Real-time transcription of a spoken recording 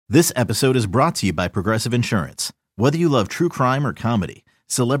This episode is brought to you by Progressive Insurance. Whether you love true crime or comedy,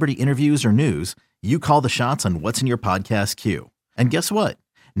 celebrity interviews or news, you call the shots on what's in your podcast queue. And guess what?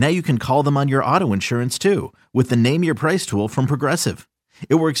 Now you can call them on your auto insurance too with the Name Your Price tool from Progressive.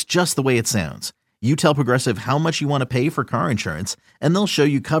 It works just the way it sounds. You tell Progressive how much you want to pay for car insurance, and they'll show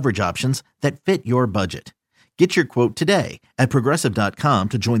you coverage options that fit your budget. Get your quote today at Progressive.com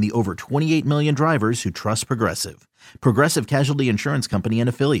to join the over 28 million drivers who trust Progressive. Progressive Casualty Insurance Company and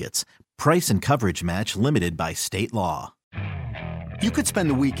Affiliates. Price and coverage match limited by state law. You could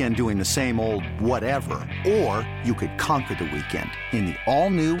spend the weekend doing the same old whatever, or you could conquer the weekend in the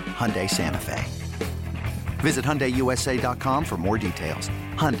all-new Hyundai Santa Fe. Visit HyundaiUSA.com for more details.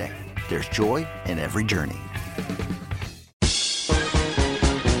 Hyundai, there's joy in every journey.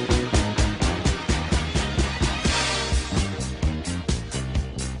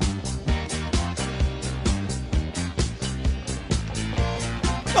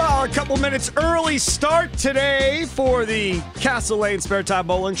 A couple minutes early start today for the Castle Lane Spare Time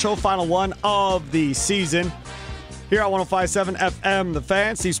Bowling Show, final one of the season. Here on 105.7 FM, The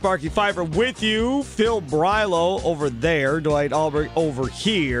Fan. Steve Sparky Pfeiffer with you. Phil Brylow over there. Dwight Albrecht over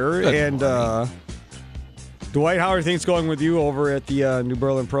here. Good morning. Dwight, how are things going with you over at the New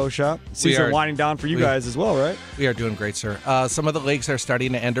Berlin Pro Shop? Season winding down for you guys as well, right? We are doing great, sir. Some of the leagues are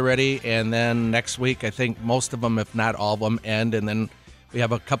starting to end already, and then next week, I think most of them, if not all of them, end, and then we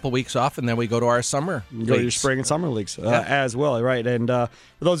have a couple weeks off, and then we go to our summer leagues. Go to your spring and summer leagues as well, right? And for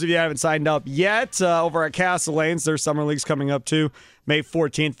those of you that haven't signed up yet, over at Castle Lanes, their summer leagues coming up too. May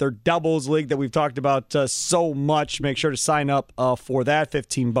 14th, their doubles league that we've talked about so much. Make sure to sign up for that,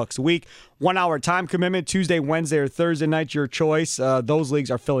 $15 a week. 1 hour time commitment, Tuesday, Wednesday, or Thursday night, your choice. Those leagues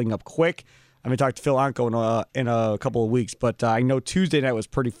are filling up quick. I'm going to talk to Phil Anko in a couple of weeks, but I know Tuesday night was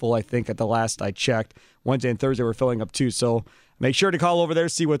pretty full, I think, at the last I checked. Wednesday and Thursday were filling up too, so make sure to call over there,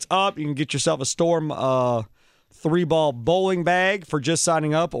 see what's up. You can get yourself a Storm 3-ball bowling bag for just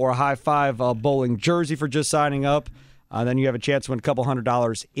signing up, or a High Five bowling jersey for just signing up. Then you have a chance to win a couple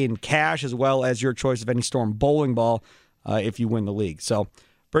 $100 in cash, as well as your choice of any Storm bowling ball if you win the league. So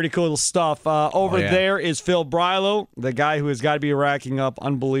pretty cool stuff. There is Phil Brylow, the guy who has got to be racking up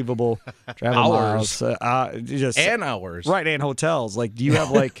unbelievable travel Hours. miles. And hours. Right, and hotels. Like, do you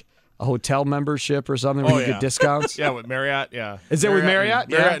have, like, a hotel membership or something where you get discounts? Yeah, with Marriott, yeah. Is it with Marriott?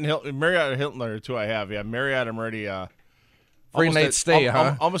 Marriott and Hilton are the two I have. Yeah, Marriott, I'm already Free night stay,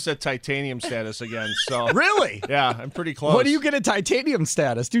 huh? Almost at titanium status again. So Really? yeah, I'm pretty close. What do you get at titanium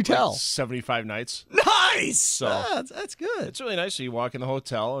status? Do tell. 75 nights. Nice! So that's good. It's really nice. So you walk in the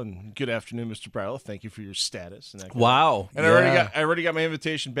hotel and good afternoon, Mr. Brylow. Thank you for your status. And that Wow. And I already got my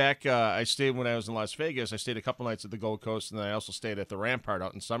invitation back. I stayed when I was in Las Vegas. I stayed a couple nights at the Gold Coast, and then I also stayed at the Rampart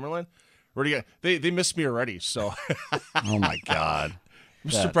out in Summerlin. They missed me already. So. Oh my God.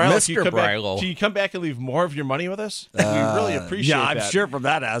 Mr. Brylow, Mr. Can you come back and leave more of your money with us? We really appreciate that. Yeah, I'm sure from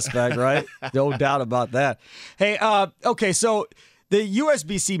that aspect, right? No doubt about that. Hey, okay, so the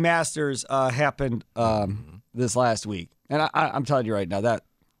USBC Masters happened this last week. And I'm telling you right now, that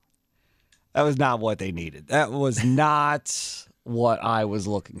was not what they needed. That was not what I was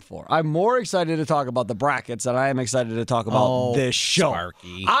looking for. I'm more excited to talk about the brackets than I am excited to talk about this show.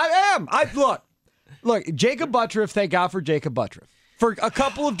 Sparky. I am. Look, Jacob Buttriff, thank God for Jacob Buttriff. For a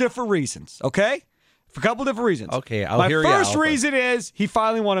couple of different reasons, okay? For a couple of different reasons. Okay, I'll hear you My out, first reason is he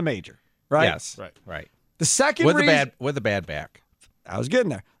finally won a major, right? Yes, right. The second With reason... a bad back. I was getting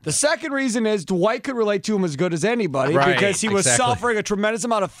there. The second reason is Dwight could relate to him as good as anybody because he was suffering a tremendous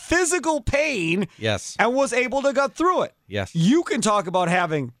amount of physical pain and was able to get through it. Yes. You can talk about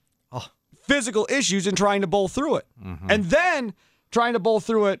having physical issues and trying to bowl through it. Mm-hmm. And then trying to bowl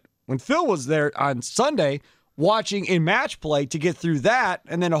through it when Phil was there on Sunday, watching in match play to get through that,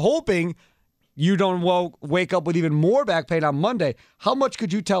 and then hoping you don't wake up with even more back pain on Monday. How much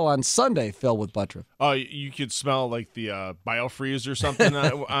could you tell on Sunday, Phil, with Buttriff? Oh, you could smell like the biofreeze or something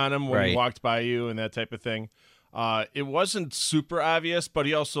on him when he walked by you and that type of thing. It wasn't super obvious, but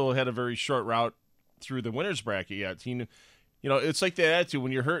he also had a very short route through the winner's bracket yet. It's like that attitude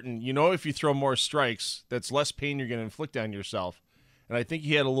when you're hurting. If you throw more strikes, that's less pain you're going to inflict on yourself. And I think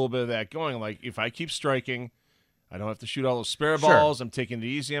he had a little bit of that going. Like, if I keep striking, I don't have to shoot all those spare balls. I'm taking it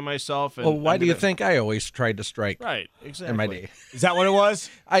easy on myself. And well, why do you think I always tried to strike? Right, exactly. In my day. Is that what it was?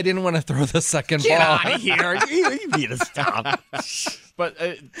 I didn't want to throw the second Get ball. out of here. You need to stop.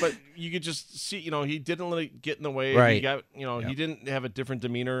 But you could just see, he didn't let it get in the way. Right. He got, he didn't have a different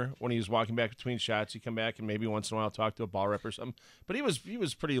demeanor when he was walking back between shots. He'd come back and maybe once in a while talk to a ball rep or something. But he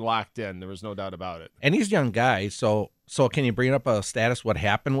was pretty locked in. There was no doubt about it. And he's a young guy, so can you bring up a status? What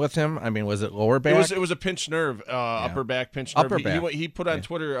happened with him? I mean, was it lower back? It was a pinched nerve, upper back pinched nerve. He put on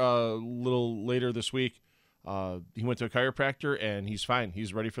Twitter a little later this week. He went to a chiropractor and he's fine.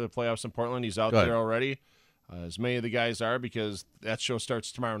 He's ready for the playoffs in Portland. He's out there already. As many of the guys are, because that show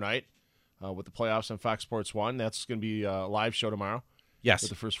starts tomorrow night with the playoffs on Fox Sports 1. That's going to be a live show tomorrow. Yes. With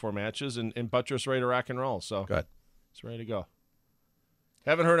the first 4 matches. And Buttress ready to rock and roll. So good. It's ready to go.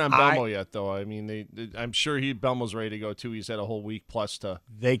 Haven't heard on Belmo yet, though. I mean, I'm sure Belmo's ready to go, too. He's had a whole week plus to.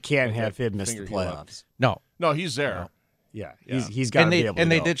 They can't have him miss the playoffs. No, he's there. No. Yeah, he's got to be able to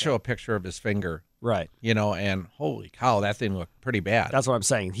And they did show a picture of his finger. Right. And holy cow, that thing looked pretty bad. That's what I'm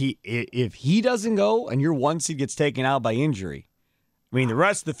saying. If he doesn't go and your 1 seed gets taken out by injury, I mean, the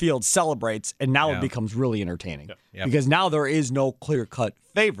rest of the field celebrates, and now it becomes really entertaining. Yep. Because now there is no clear-cut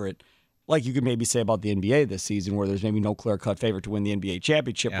favorite, like you could maybe say about the NBA this season, where there's maybe no clear-cut favorite to win the NBA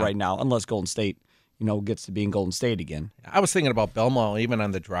championship right now, unless Golden State, gets to being Golden State again. I was thinking about Belmo even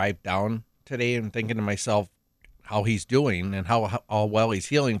on the drive down today and thinking to myself how he's doing and how well he's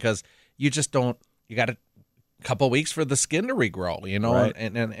healing, because you just don't. You got a couple of weeks for the skin to regrow, right.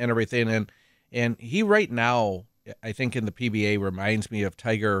 and everything. And he right now, I think in the PBA reminds me of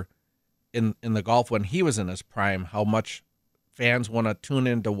Tiger in the golf when he was in his prime, how much fans want to tune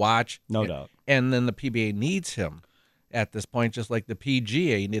in to watch. No doubt. And then the PBA needs him at this point, just like the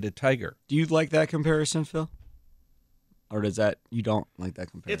PGA needed Tiger. Do you like that comparison, Phil? Or you don't like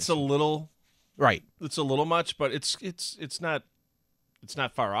that comparison? It's a little right. It's a little much, but it's not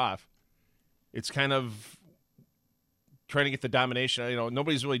far off. It's kind of trying to get the domination.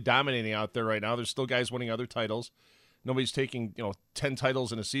 Nobody's really dominating out there right now. There's still guys winning other titles. Nobody's taking 10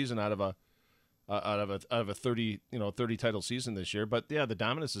 titles in a season out of a 30 title season this year. But yeah, the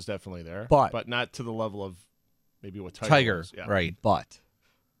dominance is definitely there. But not to the level of maybe what Tiger was. Yeah. Right. But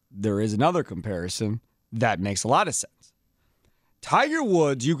there is another comparison that makes a lot of sense. Tiger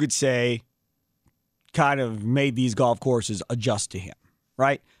Woods, you could say, kind of made these golf courses adjust to him,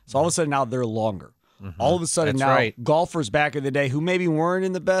 right? So all of a sudden now they're longer. Mm-hmm. All of a sudden golfers back in the day who maybe weren't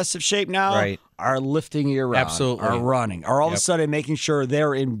in the best of shape now are lifting year-round, absolutely, are running, are all of a sudden making sure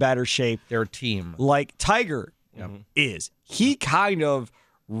they're in better shape. They're a team. Like Tiger is. He kind of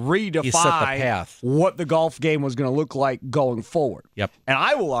redefined what the golf game was going to look like going forward. Yep. And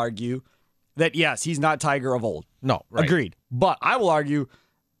I will argue that, yes, he's not Tiger of old. No, right. Agreed. But I will argue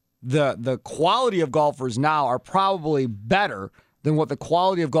the quality of golfers now are probably better than what the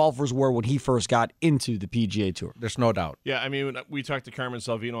quality of golfers were when he first got into the PGA Tour. There's no doubt. Yeah, I mean, we talked to Carmen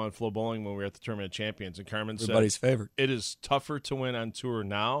Salvino on Flo Bowling when we were at the Tournament of Champions, and Carmen everybody's favorite. It is tougher to win on tour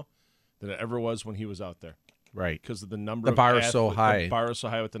now than it ever was when he was out there. Right. Because of the number the bar is so high. The bar is so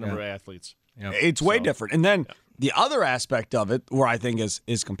high with the number of athletes. Yep. It's way different. And then the other aspect of it, where I think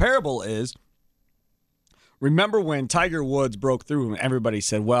is comparable, is remember when Tiger Woods broke through and everybody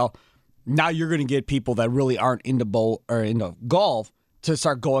said, well, now you're going to get people that really aren't into golf to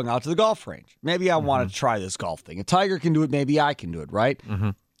start going out to the golf range. Maybe I want to try this golf thing. If Tiger can do it, maybe I can do it, right? Mm-hmm.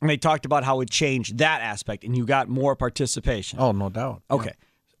 And they talked about how it changed that aspect, and you got more participation. Oh, no doubt. Okay. Yeah.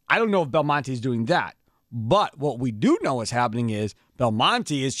 I don't know if Belmonte is doing that, but what we do know is happening is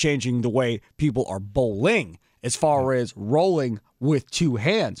Belmonte is changing the way people are bowling as far as rolling with two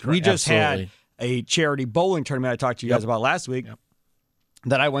hands. We just had a charity bowling tournament I talked to you guys about last week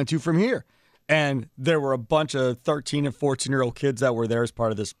that I went to from here. And there were a bunch of 13 and 14-year-old kids that were there as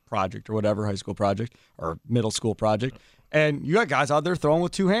part of this project or whatever, high school project or middle school project. And you got guys out there throwing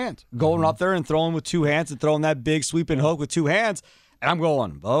with two hands, going up there and throwing with two hands and throwing that big sweeping hook with two hands. And I'm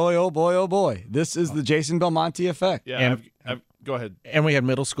going, boy, oh, boy, oh, boy. This is the Jason Belmonte effect. Yeah, go ahead. And we had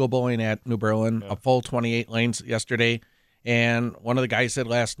middle school bowling at New Berlin, a full 28 lanes yesterday. And one of the guys said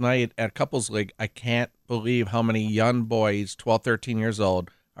last night at Couples League, I can't believe how many young boys, 12, 13 years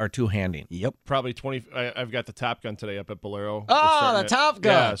old, are two-handing. Yep. Probably 20. I've got the Top Gun today up at Bolero. Oh, the Top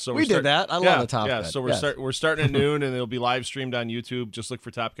Gun. Yeah, so we did that. I love the Top Gun. Yeah, so we're starting at noon, and it'll be live streamed on YouTube. Just look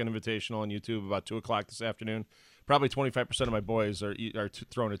for Top Gun Invitational on YouTube about 2 o'clock this afternoon. Probably 25% of my boys are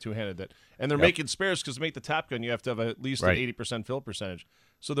throwing a two-handed. And they're making spares because to make the Top Gun, you have to have at least an 80% fill percentage.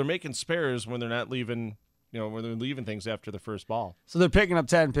 So they're making spares when they're not leaving, when they're leaving things after the first ball. So they're picking up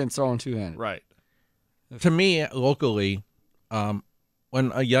 10 pins, throwing two-handed. Right. To me, locally,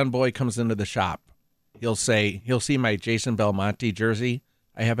 when a young boy comes into the shop, he'll see my Jason Belmonte jersey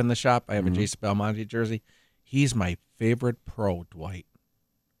I have in the shop. I have a Jason Belmonte jersey. He's my favorite pro, Dwight.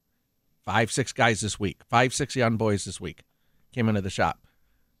 5, 6 guys this week. 5, 6 young boys this week. came into the shop.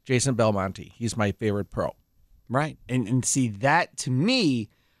 Jason Belmonte, he's my favorite pro. Right. And see, that to me,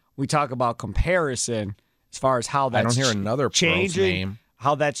 we talk about comparison as far as how that's I don't hear another pro's changing, name.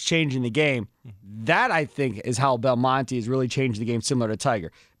 how that's changing the game. That, I think, is how Belmonte is really changing the game, similar to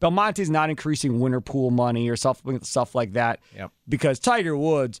Tiger. Belmonte's not increasing winner pool money or stuff like that because Tiger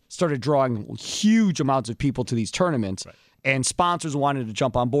Woods started drawing huge amounts of people to these tournaments, and sponsors wanted to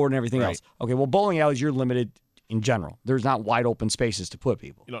jump on board and everything else. Okay, well, bowling alleys, you're limited in general. There's not wide open spaces to put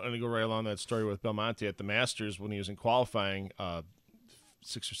people. You know, and to go right along that story with Belmonte at the Masters, when he was in qualifying,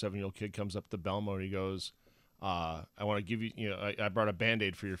 6 or 7 year old kid comes up to Belmo and he goes, I want to give you, I brought a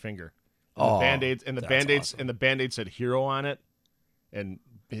Band-Aid for your finger. And the Band-Aids and the Band-Aid said Hero on it. And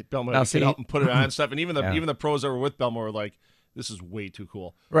Belmo could help him put it on and stuff. And even the pros that were with Belmo were like, this is way too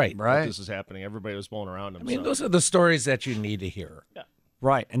cool. Right. This is happening. Everybody was bowling around him. I mean, those are the stories that you need to hear. Yeah.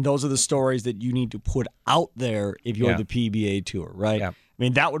 Right, and those are the stories that you need to put out there if you're the PBA Tour, right? Yeah. I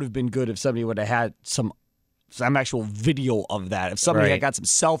mean, that would have been good if somebody would have had some actual video of that. If somebody had got some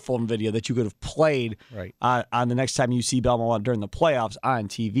cell phone video that you could have played on the next time you see Belmo during the playoffs on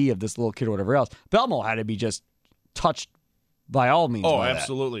TV of this little kid or whatever else. Belmo had to be just touched by all means. Oh, by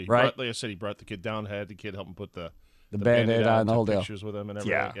absolutely. That, right? Like I said, he brought the kid down, had the kid help him put the Band-Aid on, the whole deal. Pictures with him and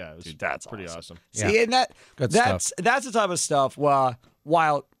everything. Yeah, it was that's pretty awesome. See, and that's the type of stuff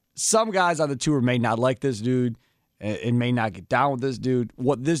while some guys on the tour may not like this dude and may not get down with this dude,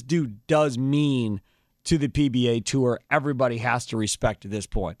 what this dude does mean to the PBA Tour, everybody has to respect at this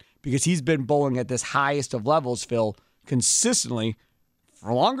point because he's been bowling at this highest of levels, Phil, consistently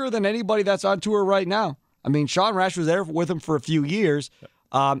for longer than anybody that's on tour right now. I mean, Sean Rash was there with him for a few years.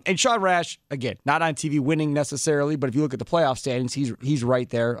 And Sean Rash, again, not on TV winning necessarily, but if you look at the playoff standings, he's right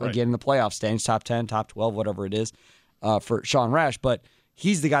there again in the playoff standings, top 10, top 12, whatever it is for Sean Rash. But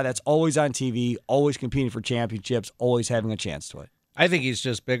he's the guy that's always on TV, always competing for championships, always having a chance to it. I think he's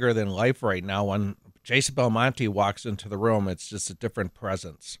just bigger than life right now. When Jason Belmonte walks into the room, it's just a different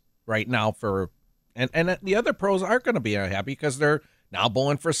presence right now and the other pros aren't going to be unhappy because they're now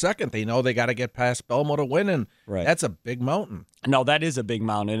bowling for second. They know they got to get past Belmo to win, and that's a big mountain. No, that is a big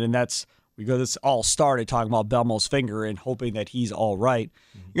mountain, and this all started talking about Belmo's finger and hoping that he's all right.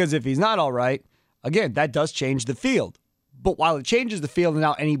 Because if he's not all right, again, that does change the field. But while it changes the field and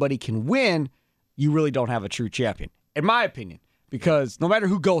now anybody can win, you really don't have a true champion, in my opinion. Because no matter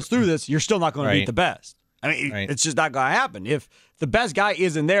who goes through this, you're still not going to beat the best. I mean, it's just not going to happen. If the best guy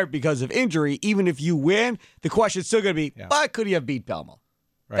isn't there because of injury, even if you win, the question's still going to be, why could he have beat Belmo?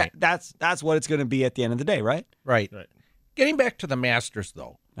 Right. That's what it's going to be at the end of the day, right? Right. Getting back to the Masters,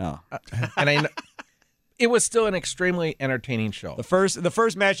 though, and I know, it was still an extremely entertaining show. The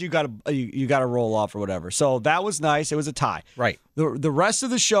first match you got to roll off or whatever. So that was nice. It was a tie. Right. The rest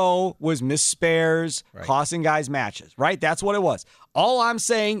of the show was Miss Spares costing guys matches. Right. That's what it was. All I'm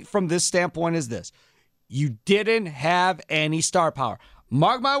saying from this standpoint is this: you didn't have any star power.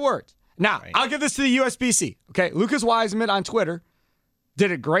 Mark my words. Now I'll give this to the USBC. Okay, Lucas Wiseman on Twitter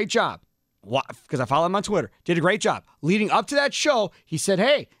did a great job. Because I follow him on Twitter, did a great job. Leading up to that show, he said,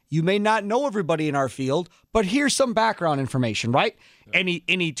 hey, you may not know everybody in our field, but here's some background information, right? And he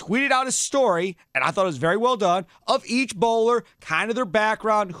tweeted out a story, and I thought it was very well done, of each bowler, kind of their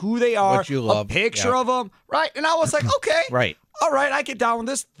background, who they are, what you love. A picture of them, right? And I was like, okay, all right, I get down with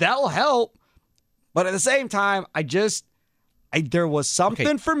this. That'll help. But at the same time, there was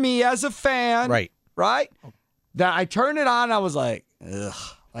something for me as a fan, right? That I turned it on, I was like, ugh.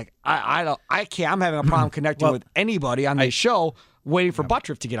 Like, I can't. I'm having a problem connecting with anybody on this show waiting for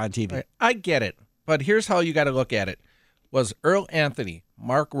Buttriff to get on TV. I get it. But here's how you got to look at it. Was Earl Anthony,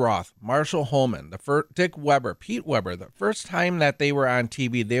 Mark Roth, Marshall Holman, Dick Weber, Pete Weber, the first time that they were on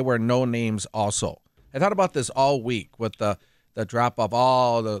TV, they were no names also. I thought about this all week with the drop of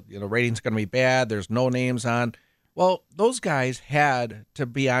all the ratings going to be bad. There's no names on. Well, those guys had to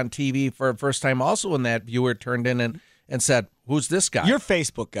be on TV for the first time also when that viewer turned in and said, who's this guy? You're a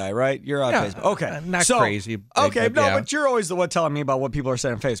Facebook guy, right? You're on Facebook. Okay. Not crazy. But you're always the one telling me about what people are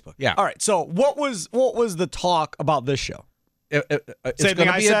saying on Facebook. Yeah. All right. So what was the talk about this show? It's going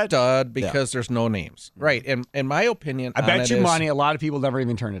to be a dud because there's no names. Right. And in my opinion, I bet you money a lot of people never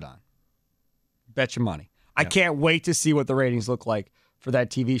even turned it on. Bet you money. I can't wait to see what the ratings look like for that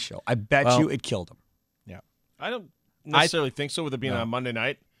TV show. I bet you it killed them. Yeah. I don't necessarily think so with it being on Monday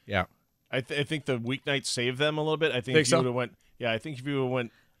night. Yeah. I think the weeknight saved them a little bit. I think if you would have went, I think if you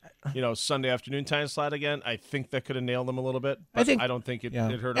went, Sunday afternoon time slot again, I think that could have nailed them a little bit. But I don't think it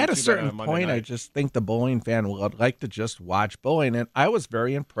hurt them at a too certain bad on Monday point. night. I just think the bowling fan would like to just watch bowling, and I was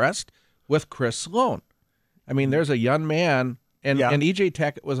very impressed with Chris Sloan. I mean, there's a young man, and EJ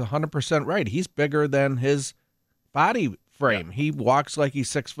Tackett was 100% right. He's bigger than his body frame. Yeah. He walks like he's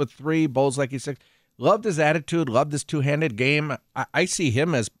 6'3", bowls like he's 6. Loved his attitude. Loved his two-handed game. I see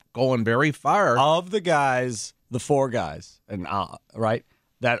him as going very far. Of the guys, the 4 guys, and right,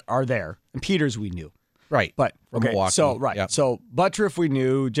 that are there, and Peters we knew. Right. But from okay, Milwaukee. so right. Yep. So Buttriff we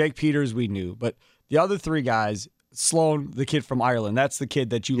knew, Jake Peters we knew, but the other 3 guys, Sloan, the kid from Ireland, that's the kid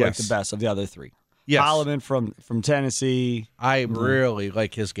that you like the best of the other 3. Yes. Holloman from Tennessee. I really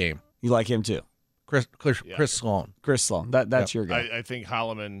like his game. You like him too. Chris Sloan. Chris Sloan. That's your guy. I think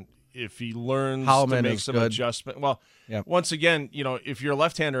Holloman, if he learns Holloman to make some good. adjustment. Well, once again, if you're a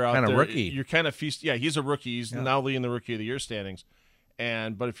left-hander out there, rookie. You're kind of feast. Yeah, he's a rookie. He's now leading the Rookie of the Year standings.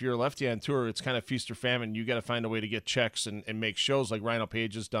 But if you're a left-hand tour, it's kind of feast or famine. You got to find a way to get checks and make shows like Ryan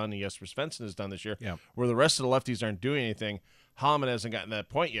Page has done, and Jesper Svensson has done this year, where the rest of the lefties aren't doing anything. Holloman hasn't gotten that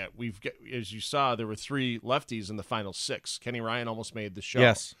point yet. As you saw, there were 3 lefties in the final 6. Kenny Ryan almost made the show.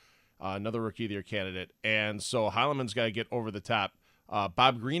 Yes. Another Rookie of the Year candidate. And so Holloman's got to get over the top.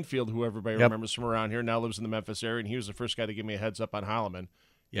 Bob Greenfield, who everybody remembers from around here, now lives in the Memphis area, and he was the first guy to give me a heads up on Holloman.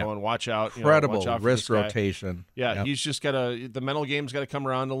 Going, watch out. Incredible watch out for wrist this guy. rotation. Yeah, he's just got to – the mental game's got to come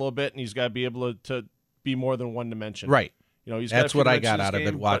around a little bit, and he's got to be able to be more than one dimension. Right. That's what I got out of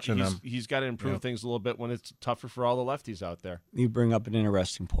it watching him. He's got to improve things a little bit when it's tougher for all the lefties out there. You bring up an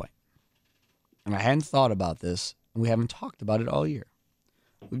interesting point. And I hadn't thought about this, and we haven't talked about it all year.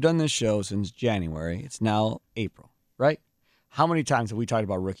 We've done this show since January. It's now April, right? How many times have we talked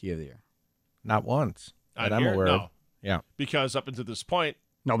about Rookie of the Year? Not once that I'm aware of. Yeah. Because up until this point,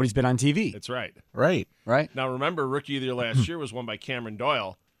 nobody's been on TV. That's right. Right. Now, remember, Rookie of the Year last year was won by Cameron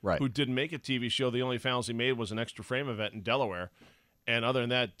Doyle, who didn't make a TV show. The only finals he made was an extra frame event in Delaware. And other than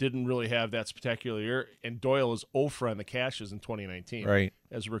that, didn't really have that spectacular year. And Doyle is 0 on the Cashes in 2019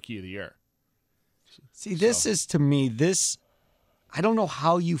 as Rookie of the Year. See, this is, to me, I don't know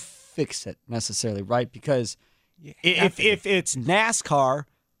how you fix it necessarily, right? Because if it's NASCAR,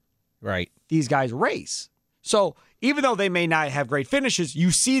 these guys race. So even though they may not have great finishes,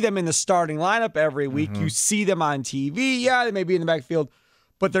 you see them in the starting lineup every week. You see them on TV. Yeah, they may be in the backfield,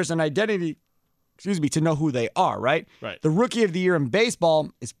 but there's an identity, to know who they are, right? Right. The Rookie of the Year in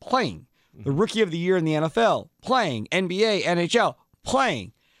baseball is playing. The Rookie of the Year in the NFL, playing. NBA, NHL,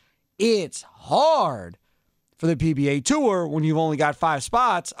 playing. It's hard for the PBA Tour when you've only got 5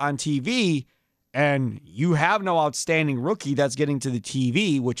 spots on TV and you have no outstanding rookie that's getting to the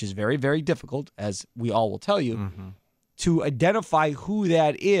TV, which is very, very difficult, as we all will tell you, to identify who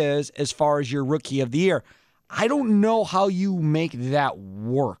that is as far as your Rookie of the Year. I don't know how you make that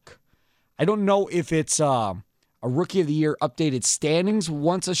work. I don't know if it's a Rookie of the Year updated standings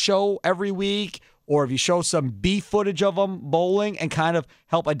once a show every week, or if you show some B footage of them bowling and kind of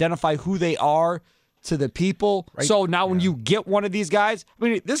help identify who they are to the people. Right. So now when you get one of these guys, I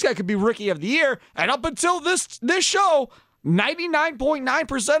mean, this guy could be Rookie of the Year, and up until this show,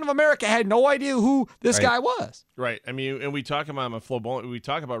 99.9% of America had no idea who this guy was. Right. I mean, and we talk about him at Flow Bowling. We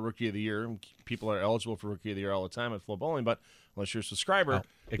talk about Rookie of the Year. People are eligible for Rookie of the Year all the time at Flow Bowling, but unless you're a subscriber,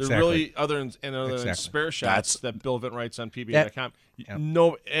 they're really other than spare shots that Bill Vint writes on PBA.com.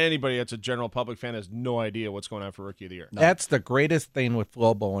 No, anybody that's a general public fan has no idea what's going on for Rookie of the Year. No. That's the greatest thing with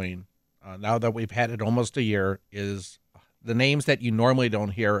Flow Bowling. Now that we've had it almost a year, is the names that you normally don't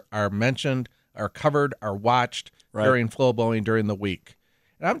hear are mentioned, are covered, are watched during Flow Bowling during the week.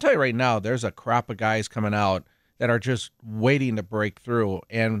 And I'm telling you right now, there's a crop of guys coming out that are just waiting to break through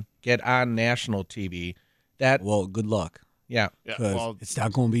and get on national TV. Well, good luck. Yeah. Well, it's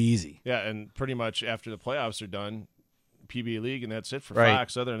not going to be easy. Yeah, and pretty much after the playoffs are done, PBA League, and that's it for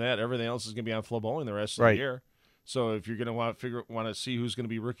Fox. Other than that, everything else is going to be on Flow Bowling the rest of the year. So if you're going to want to see who's going to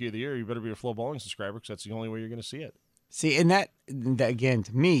be Rookie of the Year, you better be a Flow Bowling subscriber, because that's the only way you're going to see it. See, and that again,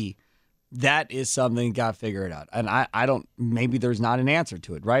 to me, that is something you got to figure it out. And I don't, maybe there's not an answer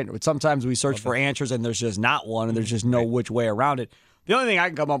to it, right? Sometimes we search for answers and there's just not one, and there's just no which way around it. The only thing I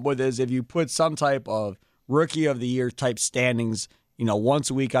can come up with is if you put some type of Rookie of the Year type standings, once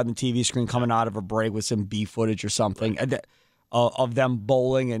a week on the TV screen coming out of a break with some B footage or something of them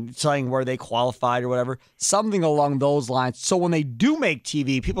bowling and saying where they qualified or whatever, something along those lines. So when they do make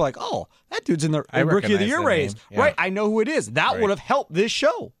TV, people are like, oh, that dude's in the Rookie of the Year race. Right, I know who it is. That would have helped this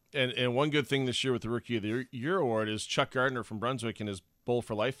show. And one good thing this year with the Rookie of the Year award is Chuck Gardner from Brunswick and his Bowl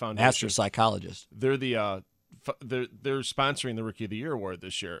for Life Foundation. Master psychologist. They're they're sponsoring the Rookie of the Year award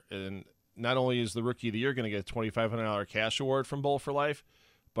this year, and not only is the Rookie of the Year going to get a $2,500 cash award from Bowl for Life,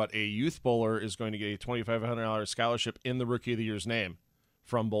 but a youth bowler is going to get a $2,500 scholarship in the Rookie of the Year's name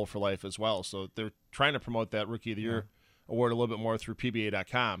from Bowl for Life as well. So they're trying to promote that Rookie of the Year award a little bit more through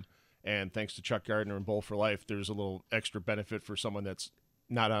PBA.com. And thanks to Chuck Gardner and Bowl for Life, there's a little extra benefit for someone that's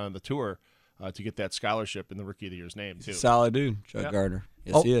not on the tour to get that scholarship in the Rookie of the Year's name too. Solid dude, Chuck Gardner.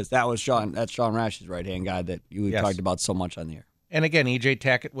 Yes, he is. That's Sean Rash's right-hand guy that you talked about so much on the air. And again, E.J.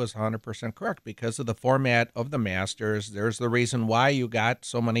 Tackett was 100% correct because of the format of the Masters. There's the reason why you got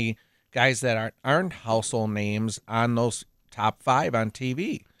so many guys that aren't household names on those top 5 on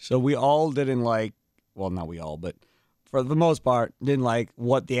TV. So we all didn't like, well, not we all, but for the most part, didn't like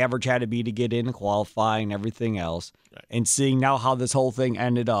what the average had to be to get in and qualify and everything else. Right. And seeing now how this whole thing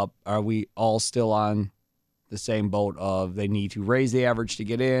ended up, are we all still on the same boat of they need to raise the average to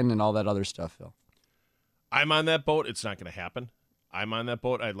get in and all that other stuff, Phil? I'm on that boat. It's not going to happen. I'm on that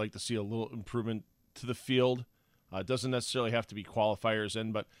boat. I'd like to see a little improvement to the field. It doesn't necessarily have to be qualifiers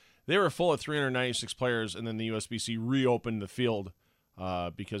in, but they were full of 396 players, and then the USBC reopened the field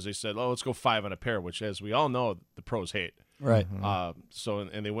because they said, let's go 5 on a pair, which, as we all know, the pros hate. Right.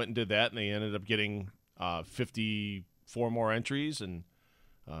 And they went and did that, and they ended up getting 54 more entries, and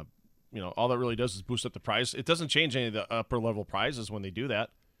all that really does is boost up the prize. It doesn't change any of the upper-level prizes when they do that.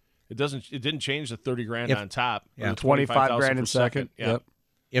 It didn't change the $30,000 on top. Yeah, $25,000 in second. Yep.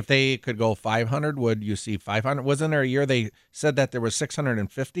 If they could go 500, would you see 500? Wasn't there a year they said that there was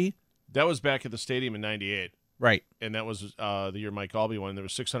 650? That was back at the stadium in '98. Right. And that was the year Mike Albee won. There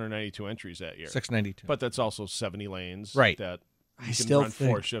was 692 entries that year. 692. But that's also 70 lanes. Right. That you can run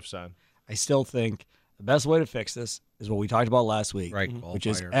 4 shifts on. I still think the best way to fix this is what we talked about last week. Right. Which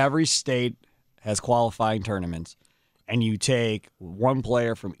is every state has qualifying tournaments. And you take one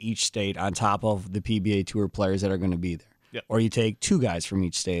player from each state on top of the PBA Tour players that are going to be there. Yep. Or you take 2 guys from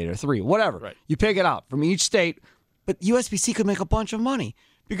each state or 3, whatever. Right. You pick it out from each state. But USBC could make a bunch of money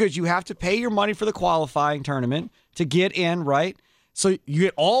because you have to pay your money for the qualifying tournament to get in, right? So you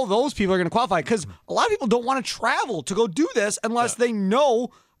get all those people are going to qualify because a lot of people don't want to travel to go do this unless they know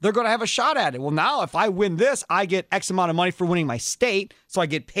they're going to have a shot at it. Well, now if I win this, I get X amount of money for winning my state. So I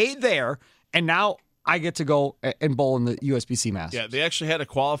get paid there. And now I get to go and bowl in the USBC Masters. Yeah, they actually had a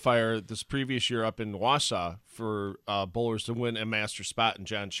qualifier this previous year up in Wausau for bowlers to win a master spot, and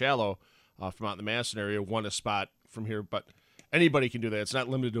John Shallow from out in the Madison area won a spot from here. But anybody can do that. It's not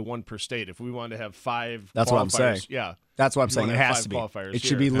limited to 1 per state. If we wanted to have 5 That's what I'm saying. Yeah. That's what I'm saying. It has to be. It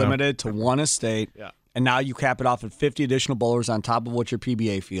should be limited to 1 a state. Yeah. And now you cap it off at 50 additional bowlers on top of what your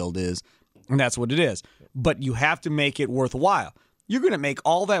PBA field is. And that's what it is. But you have to make it worthwhile. You're going to make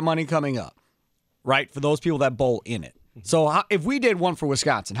all that money coming up. Right, for those people that bowl in it. So if we did one for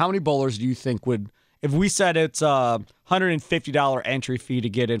Wisconsin, how many bowlers do you think would, if we said it's a $150 entry fee to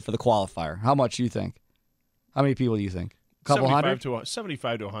get in for the qualifier, how much do you think? How many people do you think? A couple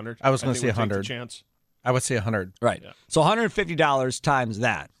 75 to 100. I was going to say we'll 100. Chance. I would say 100. Right. Yeah. So $150 times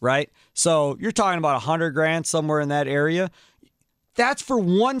that, right? So you're talking about $100,000 somewhere in that area. That's for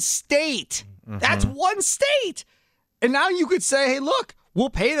 1 state. Mm-hmm. That's 1 state. And now you could say, hey, look,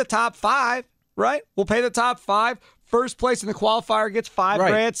 we'll pay the top 5. Right? We'll pay the top 5. First place in the qualifier gets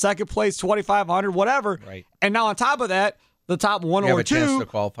 $5,000. Second place, $2,500, whatever. Right. And now on top of that, the top 1 or 2.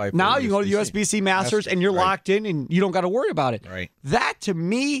 Now you go to the USBC Masters and you're locked in and you don't got to worry about it. Right. That to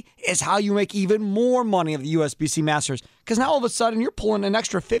me is how you make even more money of the USBC Masters. Because now all of a sudden you're pulling an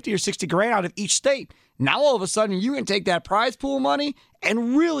extra $50,000 or $60,000 out of each state. Now all of a sudden you can take that prize pool money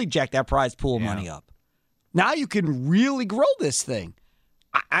and really jack that prize pool money up. Now you can really grow this thing.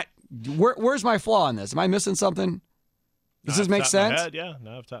 Where's my flaw in this? Am I missing something? Does this make sense? Yeah,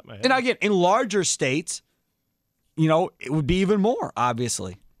 not off the top of my head. And again, in larger states, it would be even more,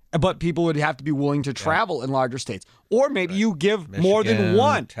 obviously. But people would have to be willing to travel in larger states. Or maybe you give Michigan, more than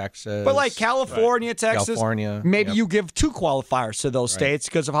 1. Texas. But like California, Texas, maybe you give 2 qualifiers to those states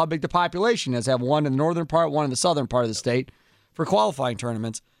because of how big the population is. Have 1 in the northern part, 1 in the southern part of the state for qualifying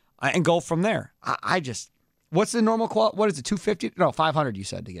tournaments and go from there. What's the normal what is it? 250? No, 500. You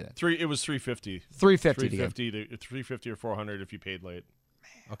said to get it. It was 350. 350 or 400 if you paid late.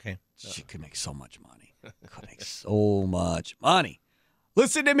 Man, okay, she could make so much money. Could make so much money.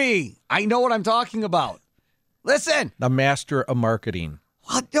 Listen to me. I know what I'm talking about. Listen. The master of marketing.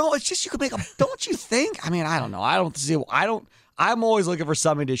 Well, no, it's just you could make don't you think? I mean, I don't know. I'm always looking for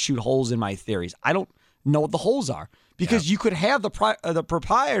somebody to shoot holes in my theories. I don't know what the holes are. Because you could have the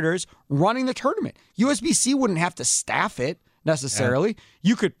proprietors running the tournament. USBC wouldn't have to staff it necessarily. Yeah.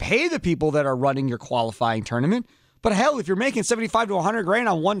 You could pay the people that are running your qualifying tournament. But hell, if you're making $75,000 to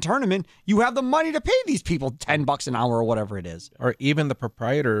 $100,000 on 1 tournament, you have the money to pay these people $10 an hour or whatever it is. Or even the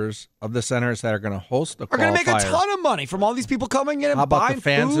proprietors of the centers that are going to host the qualifier. Are going to make a ton of money from all these people coming in and buying food. How about the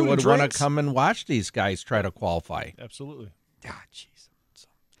fans that would want to come and watch these guys try to qualify? Absolutely. God, jeez.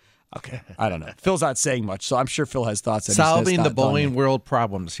 Okay, I don't know. Phil's not saying much, so I'm sure Phil has thoughts. That Solving the bowling world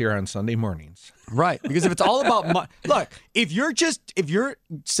problems here on Sunday mornings. Right, because if it's all about look, if you're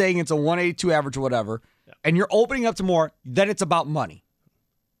saying it's a 182 average or whatever, and you're opening up to more, then it's about money.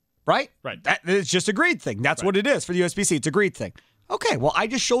 Right? Right. It's just a greed thing. That's what it is for the USBC. It's a greed thing. Okay, well, I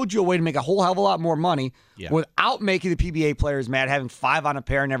just showed you a way to make a whole hell of a lot more money without making the PBA players mad, having 5 on a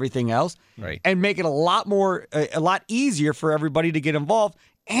pair and everything else, and make it a lot easier for everybody to get involved.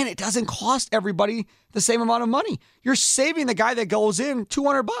 And it doesn't cost everybody the same amount of money. You're saving the guy that goes in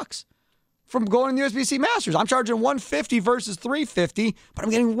 $200 from going to the USBC Masters. I'm charging $150 versus $350, but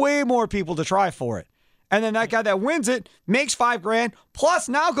I'm getting way more people to try for it. And then that guy that wins it makes $5,000 plus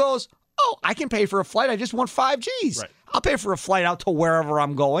now goes, oh, I can pay for a flight. I just want 5 Gs. Right. I'll pay for a flight out to wherever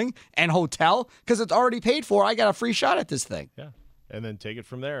I'm going and hotel because it's already paid for. I got a free shot at this thing. Yeah. And then take it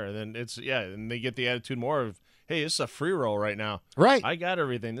from there. And then and they get the attitude more of, hey, this is a free roll right now. Right. I got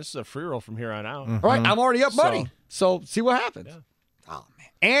everything. This is a free roll from here on out. Mm-hmm. Right. I'm already up money. So see what happens. Yeah. Oh, man.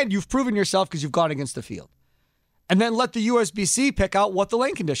 And you've proven yourself because you've gone against the field. And then let the USBC pick out what the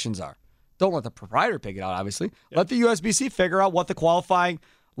lane conditions are. Don't let the proprietor pick it out, obviously. Yep. Let the USBC figure out what the qualifying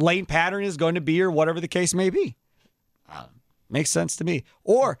lane pattern is going to be or whatever the case may be. Makes sense to me.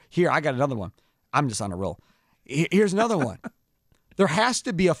 Or, here, I got another one. I'm just on a roll. Here's another one. There has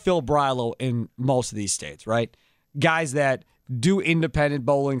to be a Phil Brylow in most of these states, right? Guys that do independent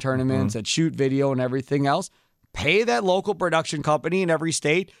bowling tournaments, that shoot video and everything else. Pay that local production company in every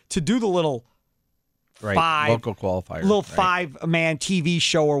state to do the little local qualifier, little 5-man TV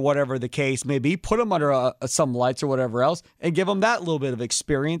show or whatever the case may be. Put them under some lights or whatever else and give them that little bit of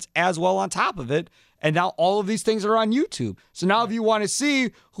experience as well on top of it. And now all of these things are on YouTube. So now if you want to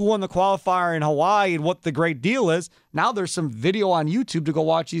see who won the qualifier in Hawaii and what the great deal is, now there's some video on YouTube to go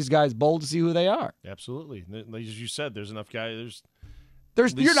watch these guys bowl to see who they are. Absolutely. Like as you said, there's enough guys.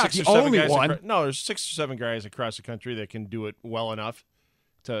 You're not the only one. There's 6 or 7 guys across the country that can do it well enough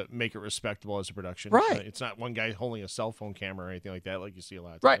to make it respectable as a production. Right. It's not one guy holding a cell phone camera or anything like that like you see a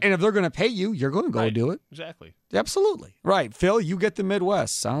lot of times. Right. And if they're going to pay you, you're going to go do it. Exactly. Absolutely. Right. Phil, you get the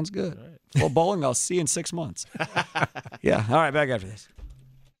Midwest. Sounds good. Right. Well, bowling, I'll see you in 6 months. Yeah. All right. Back after this.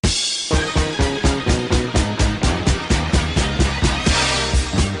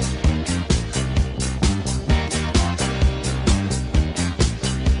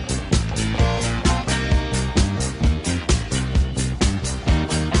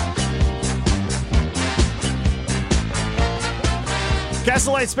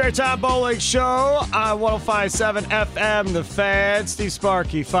 Castle Lake Spare Time Bowling Show on 105.7 FM, The Fan. Steve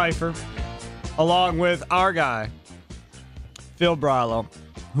Sparky Pfeiffer, along with our guy, Phil Brylow,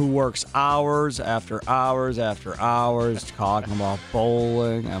 who works hours after hours after hours talking about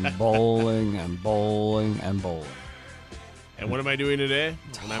bowling and bowling and bowling and bowling. And what am I doing today?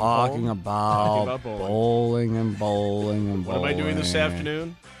 Talking about bowling and bowling and bowling. What am I doing this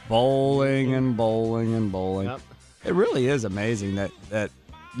afternoon? Bowling and bowling and bowling. Yep. It really is amazing that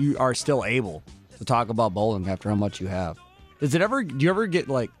you are still able to talk about bowling after how much you have. Do you ever get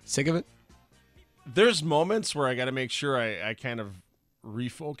sick of it? There's moments where I got to make sure I kind of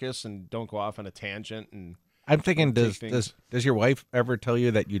refocus and don't go off on a tangent. And I'm thinking, does your wife ever tell you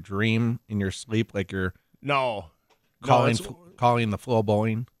that you dream in your sleep like you're calling the flow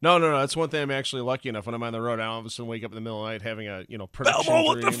bowling? No. That's one thing I'm actually lucky enough when I'm on the road. I all of a sudden wake up in the middle of the night having a production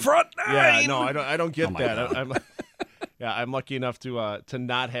Belmo dream. with the front nine. Yeah, no, I don't get that. I'm lucky enough to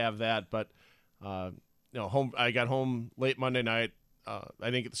not have that. But home. I got home late Monday night. I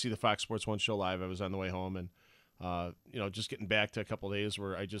didn't get to see the Fox Sports 1 show live. I was on the way home, and just getting back to a couple of days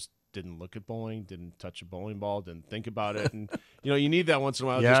where I just didn't look at bowling, didn't touch a bowling ball, didn't think about it, and you need that once in a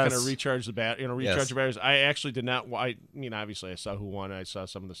while, just kind of recharge the recharge the batteries. I actually did not. Obviously, I saw who won. I saw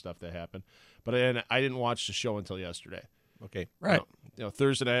some of the stuff that happened, but I didn't watch the show until yesterday. Okay, right.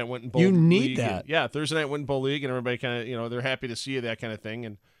 Thursday night I went and bowled. You need league that. And, Thursday night I went and bowl league, and everybody kind of they're happy to see you, that kind of thing,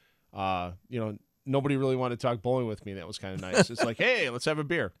 and nobody really wanted to talk bowling with me. That was kind of nice. It's like, hey, let's have a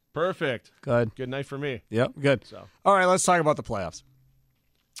beer. Perfect. Good night for me. Yep, good. So, all right, let's talk about the playoffs.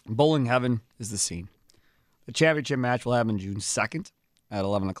 Bowling heaven is the scene. The championship match will happen June 2nd at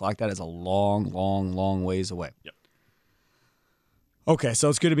 11 o'clock. That is a long, long, long ways away. Yep. Okay, so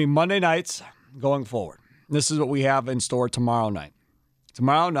it's going to be Monday nights going forward. This is what we have in store tomorrow night.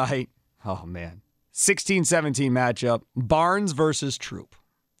 Tomorrow night, oh man, 16-17 matchup, Barnes versus Troop.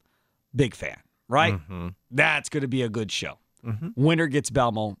 Big fan, right? Mm-hmm. That's going to be a good show. Mm-hmm. Winner gets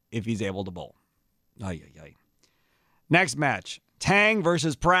Belmo if he's able to bowl. Ay. Next match, Tang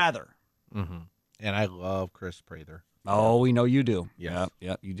versus Prather. Mm-hmm. And I love Chris Prather. Oh, we know you do. Yes.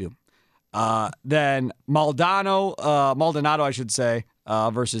 Yep, you do. Then Maldonado, I should say,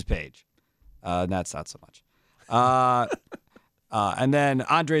 versus Page. That's not so much. And then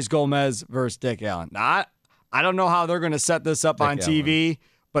Andres Gomez versus Dick Allen. Now, I don't know how they're going to set this up on TV,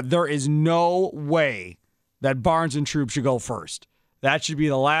 but there is no way that Barnes and Troop should go first. That should be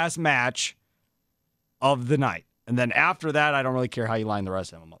the last match of the night. And then after that, I don't really care how you line the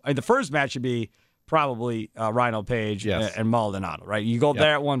rest of them up. I mean, the first match should be probably Rhino Page and Maldonado, right? You go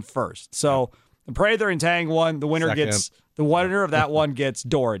that one first. So the Prather and Tang one, the winner of that one gets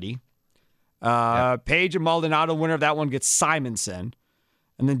Doherty. Page and Maldonado, winner of that one gets Simonson.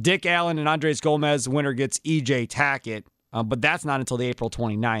 And then Dick Allen and Andres Gomez, the winner gets EJ Tackett. But that's not until the April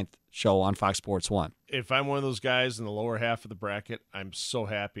 29th show on Fox Sports 1. If I'm one of those guys in the lower half of the bracket, I'm so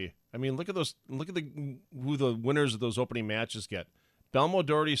happy. I mean, look at who the winners of those opening matches get. Belmo,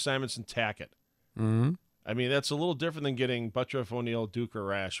 Doherty, Simonson, Tackett. Mm-hmm. I mean, that's a little different than getting Buttriff, O'Neill, Duke, or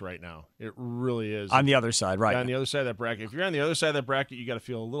Rash right now. It really is. On the other side, right. On the other side of that bracket. If you're on the other side of that bracket, you got to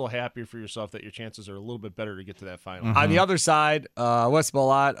feel a little happier for yourself that your chances are a little bit better to get to that final. Mm-hmm. On the other side, West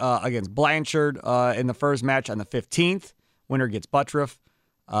Ballot against Blanchard in the first match on the 15th. Winner gets Buttriff.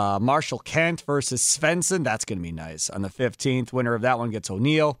 Marshall Kent versus Svensson. That's going to be nice. On the 15th, winner of that one gets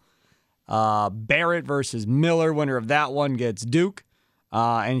O'Neill. Barrett versus Miller. Winner of that one gets Duke.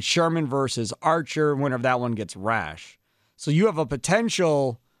 And Sherman versus Archer. Winner of that one gets Rash. So you have a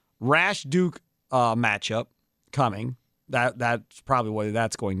potential Rash-Duke matchup coming. That's probably what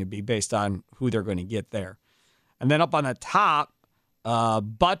that's going to be based on who they're going to get there. And then up on the top,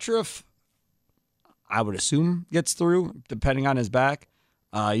 Buttriff, I would assume, gets through, depending on his back.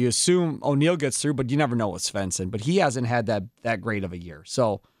 You assume O'Neill gets through, but you never know with Svensson. But he hasn't had that great of a year.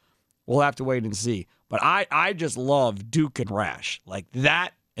 So we'll have to wait and see. But I just love Duke and Rash. Like,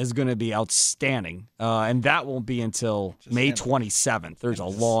 that is going to be outstanding. And that won't be until May 27th. There's a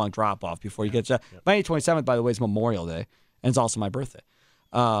long drop-off before you get to that. May 27th, by the way, is Memorial Day. And it's also my birthday.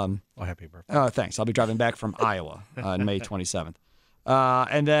 Happy birthday. Thanks. I'll be driving back from Iowa on May 27th.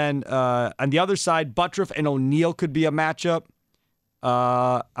 And then on the other side, Buttriff and O'Neill could be a matchup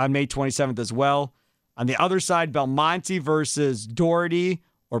on May 27th as well. On the other side, Belmonte versus Doherty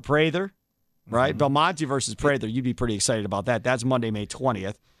or Prather, right? Mm-hmm. Belmonte versus Prather, you'd be pretty excited about that. That's Monday, May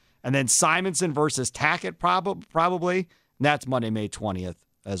 20th. And then Simonson versus Tackett probably. And that's Monday, May 20th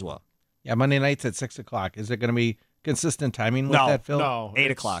as well. Yeah, Monday nights at 6 o'clock. Is it going to be consistent timing with that, Phil? No.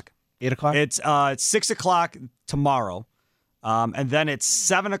 8 o'clock. 8 o'clock? It's 6 o'clock tomorrow. And then it's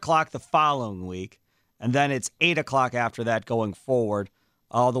 7 o'clock the following week. And then it's 8 o'clock after that going forward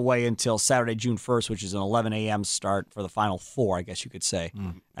all the way until Saturday, June 1st, which is an 11 a.m. start for the Final Four, I guess you could say.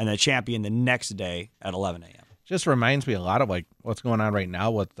 And the champion the next day at 11 a.m. Just reminds me a lot of like what's going on right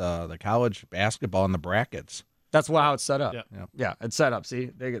now with the college basketball and the brackets. That's how it's set up. Yeah, it's set up.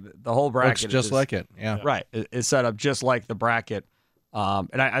 See, the whole bracket looks just like it. Yeah. Right. It's set up just like the bracket.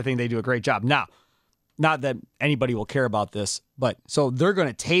 And I think they do a great job. Now, not that anybody will care about this, but so they're going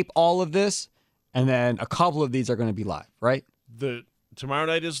to tape all of this, and then a couple of these are going to be live, right? Tomorrow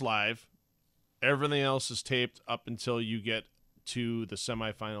night is live. Everything else is taped up until you get to the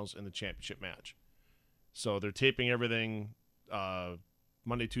semifinals and the championship match. So they're taping everything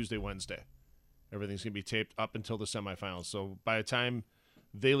Monday, Tuesday, Wednesday. Everything's going to be taped up until the semifinals. So by the time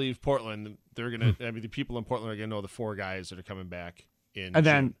they leave Portland, they're going to the people in Portland are going to know the four guys that are coming back in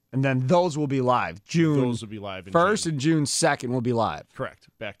June. And then those will be live. Those will be live in 1st June. and June 2nd will be live. Correct.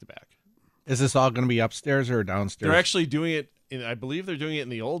 Back to back. Is this all going to be upstairs or downstairs? They're actually doing it I believe they're doing it in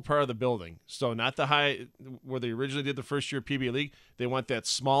the old part of the building. So not the high where they originally did the first year PBA League. They want that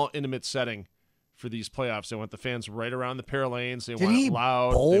small, intimate setting for these playoffs. They want the fans right around the pair lanes. They want it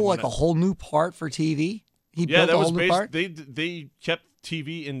loud. Bowl like a whole new part for TV? That was based. They kept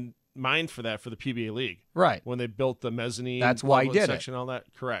TV in mind for that for the PBA League. Right. When they built the mezzanine. That's why he did section, all that.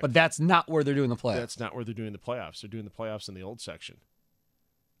 Correct. But that's not where they're doing the playoffs. That's not where they're doing the playoffs. They're doing the playoffs in the old section.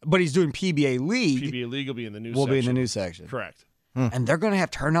 But he's doing PBA League. PBA League will be in the new section. Will be in the new section. Correct. And they're going to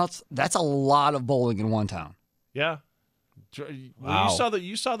have turnouts. That's a lot of bowling in one town. Yeah. Wow. Well,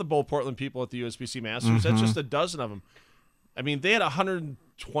 you saw the Bowl Portland people at the USBC Masters. That's just a dozen of them. I mean, they had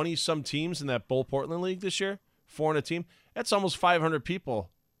 120 some teams in that Bowl Portland League this year. 4 on a team. That's almost 500 people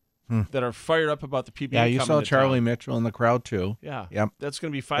that are fired up about the PBA. Yeah, you saw Charlie Mitchell in the crowd too. Yeah. Yep. That's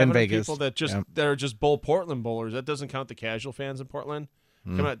going to be 500 Vegas. people that are just Bowl Portland bowlers. That doesn't count the casual fans in Portland.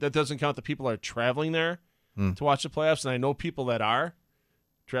 That doesn't count the people that are traveling there to watch the playoffs. And I know people that are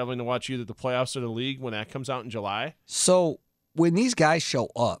traveling to watch either the playoffs or the league when that comes out in July. So when these guys show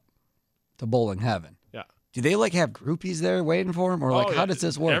up to Bowling Heaven, do they have groupies there waiting for them, or how does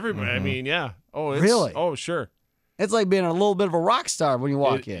this work? Everybody. I mean, yeah. Oh, really? Oh, sure. It's like being a little bit of a rock star when you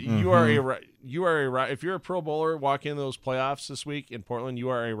walk in. You are if you're a Pro Bowler walking into those playoffs this week in Portland, you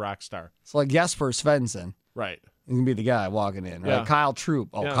are a rock star. It's like Jesper Svensson. Right. He's going to be the guy walking in, right? Yeah. Kyle Troop.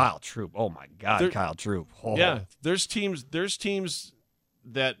 Oh, Yeah. Kyle Troop. Oh, my God, Kyle Troop. Oh. Yeah, there's teams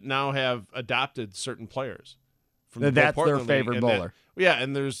that now have adopted certain players. From the That's their Portland League, favorite and bowler.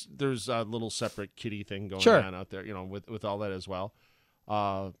 and there's a little separate kiddie thing going on out there, with all that as well.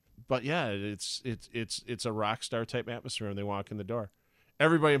 But yeah, it's a rock star type atmosphere when they walk in the door.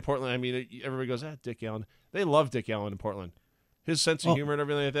 Everybody in Portland, I mean, everybody goes, Dick Allen. They love Dick Allen in Portland. His sense of humor and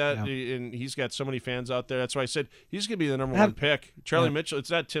everything like that, and he's got so many fans out there. That's why I said he's going to be the number one pick. Charlie Mitchell.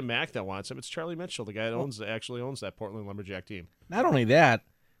 It's not Tim Mack that wants him. It's Charlie Mitchell, the guy that actually owns that Portland Lumberjack team. Not only that,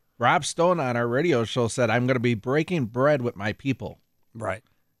 Rob Stone on our radio show said, I'm going to be breaking bread with my people. Right.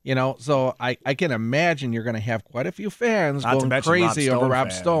 So I can imagine you're going to have quite a few fans going crazy over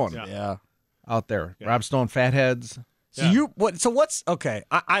Rob Stone out there. Yeah. Rob Stone fatheads. So what's okay?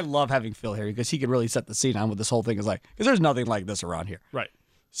 I love having Phil here because he can really set the scene on what this whole thing is like. Because there's nothing like this around here. Right.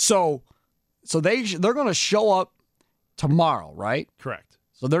 So they're going to show up tomorrow, right? Correct.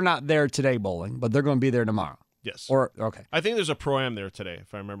 So they're not there today bowling, but they're going to be there tomorrow. Yes. Okay. I think there's a Pro-Am there today,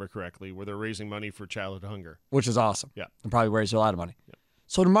 if I remember correctly, where they're raising money for childhood hunger. Which is awesome. Yeah. They'll probably raise a lot of money. Yeah.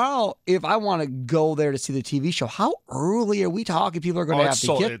 So tomorrow, if I want to go there to see the TV show, how early are we talking people are going to have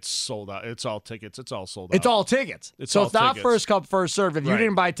to get? It's sold out. It's all tickets. It's all sold out. It's all tickets. It's not tickets. First come, first serve. If you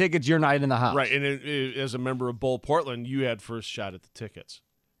didn't buy tickets, you're not in the house. Right. And as a member of Bowl Portland, you had first shot at the tickets.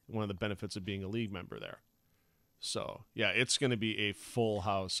 One of the benefits of being a league member there. So, yeah, it's going to be a full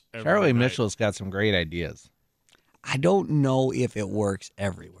house every Charlie night. Mitchell's got some great ideas. I don't know if it works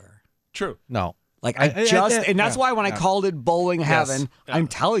everywhere. True. No. Like and that's why when I called it bowling heaven, I'm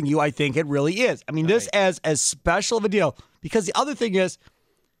telling you, I think it really is. I mean, this as special of a deal because the other thing is,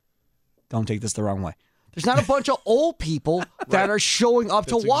 don't take this the wrong way. There's not a bunch of old people that are showing up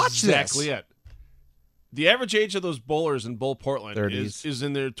to watch this. Exactly it. The average age of those bowlers in Bowl Portland 30s. is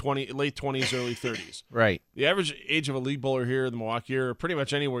in their late 20s, early 30s. Right. The average age of a league bowler here in the Milwaukee area, pretty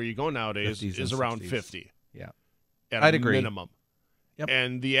much anywhere you go nowadays, is around 60s. 50. Yeah. I'd agree. Minimum. Yep.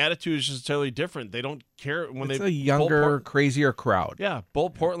 And the attitude is just totally different. They don't care when it's they. a younger, crazier crowd. Yeah, Bowl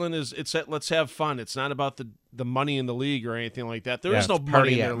Portland it's at let's have fun. It's not about the money in the league or anything like that. There is no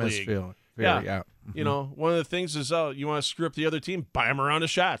money in their league. Yeah. Mm-hmm. You know, one of the things is, you want to screw up the other team, buy them a round of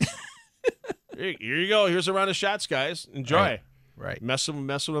shots. Here you go. Here's a round of shots, guys. Enjoy. Right. Mess with them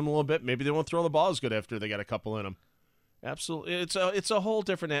a little bit. Maybe they won't throw the ball as good after they got a couple in them. Absolutely, it's a whole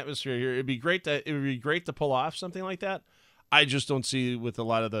different atmosphere here. It would be great to pull off something like that. I just don't see with a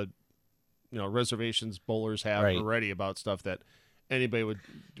lot of the, reservations bowlers have already about stuff that anybody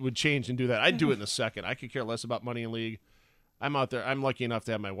would change and do that. I'd do it in a second. I could care less about money in league. I'm out there. I'm lucky enough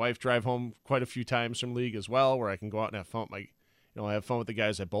to have my wife drive home quite a few times from league as well, where I can go out and have fun with have fun with the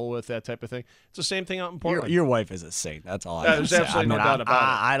guys I bowl with, that type of thing. It's the same thing out in Portland. Your wife is a saint. That's all I can there's say. absolutely no doubt about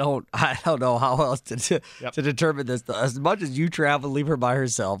it. I don't know how else to determine this. As much as you travel, leave her by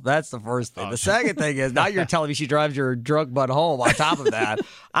herself. That's the first thing. The second thing is now you're telling me she drives your drunk butt home. On top of that,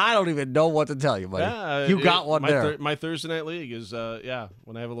 I don't even know what to tell you, buddy. Yeah, you got one there. My Thursday night league is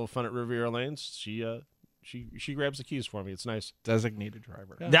when I have a little fun at Riviera Lanes. She grabs the keys for me. It's nice. Designated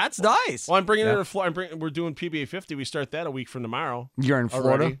driver. Yeah. That's nice. Well, I'm bringing her to Florida. We're doing PBA 50. We start that a week from tomorrow. You're in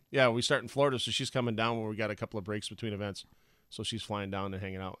Florida? Already. Yeah, we start in Florida, so she's coming down when we got a couple of breaks between events. So she's flying down and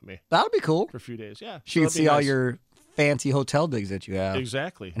hanging out with me. That'll be cool. For a few days, yeah. She can see all your fancy hotel digs that you have.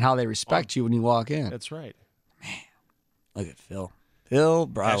 Exactly. And how they respect you when you walk in. That's right. Man, look at Phil. Phil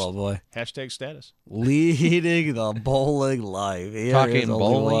Bravo, boy. Hashtag status. Leading the bowling life. Here Talking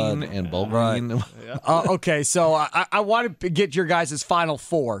bowling and bowling. Right. Okay, so I want to get your guys' Final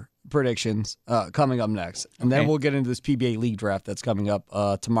Four predictions coming up next. And then we'll get into this PBA League draft that's coming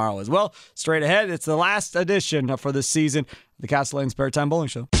up tomorrow as well. Straight ahead, it's the last edition for this season of the Castle Lane Spare Time Bowling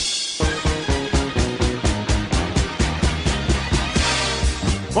Show.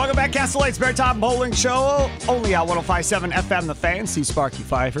 Welcome back, Castle Lane Spare Time Bowling Show. Only on 105.7 FM The Fan. See Sparky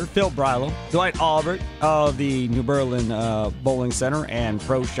Pfeiffer, Phil Brylow, Dwight Albert of the New Berlin Bowling Center and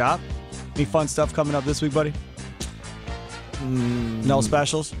Pro Shop. Any fun stuff coming up this week, buddy? No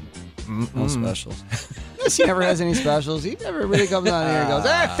specials? No specials. He never has any specials. He never really comes on here and goes,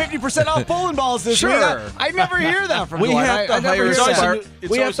 50% off bowling balls this week. I never hear that from We Dwight. have to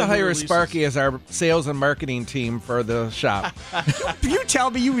hire releases. Sparky as our sales and marketing team for the shop. You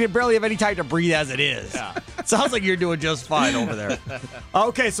tell me you barely have any time to breathe as it is. Yeah. Sounds like you're doing just fine over there.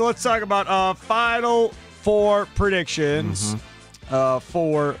 Okay, so let's talk about Final Four predictions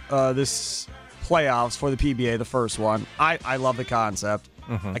for this playoffs for the PBA, the first one. I love the concept.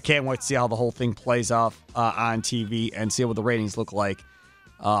 I can't wait to see how the whole thing plays off on TV and see what the ratings look like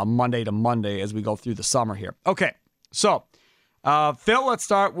Monday to Monday as we go through the summer here. Okay, so Phil, let's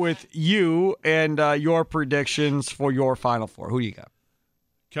start with you and your predictions for your Final Four. Who do you got?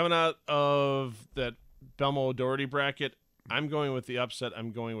 Coming out of that Belmo Doherty bracket, I'm going with the upset.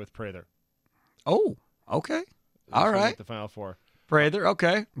 I'm going with Prather. Oh, okay. All right. The Final Four. Prather,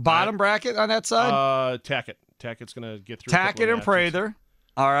 okay. Bottom bracket on that side? Tackett. Tackett's going to get through. Tackett and Prather.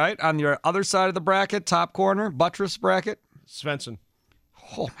 All right. On your other side of the bracket, top corner, buttress bracket? Svensson.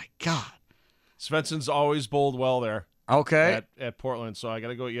 Oh, my God. Svensson's always bowled well there. Okay. At Portland, so I got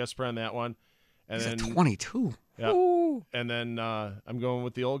to go with Jesper on that one. And He's then at 22. Yeah. Ooh. And then I'm going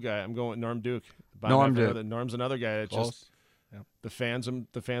with the old guy. I'm going with Norm Duke. Norm Duke. Norm's another guy that just the fans of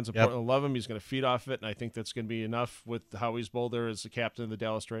Portland love him. He's going to feed off it, and I think that's going to be enough with how he's bowled there as the captain of the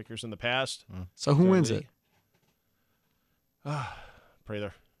Dallas Strikers in the past. So who wins it?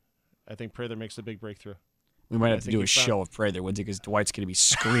 Prather. I think Prather makes the big breakthrough. We might have to do a show if Prather wins it because Dwight's going to be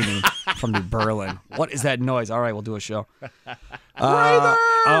screaming from New Berlin. What is that noise? All right, we'll do a show.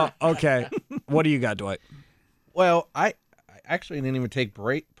 Okay. What do you got, Dwight? Well, I actually didn't even take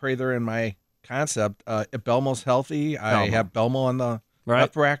Prather in my concept. If Belmo's healthy, I have Belmo on the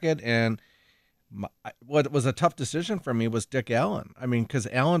left bracket, and what was a tough decision for me was Dick Allen. I mean, because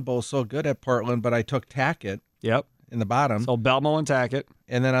Allen bowled so good at Portland, but I took Tackett. Yep. In the bottom. So Belmo and Tackett.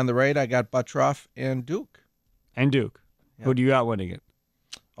 And then on the right, I got Buttroff and Duke. Yep. Who do you got winning it?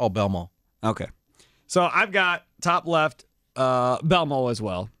 Oh, Belmo. Okay. So I've got top left Belmo as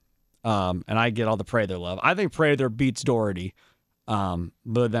well. And I get all the Prather love. I think Prather beats Doherty.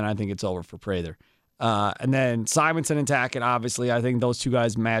 But then I think it's over for Prather. And then Simonson and Tackett, obviously, I think those two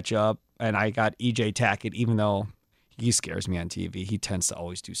guys match up. And I got EJ Tackett, even though he scares me on TV. He tends to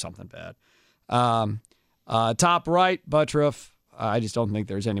always do something bad. Top right, Buttroff. I just don't think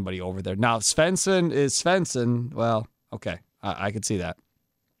there's anybody over there. Now, Svensson is Svensson. Well, okay. I could see that.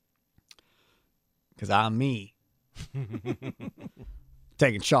 Because I'm me.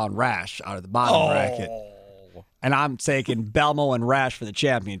 Taking Sean Rash out of the bottom bracket. And I'm taking Belmo and Rash for the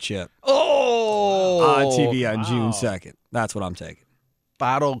championship. On TV on June 2nd. That's what I'm taking.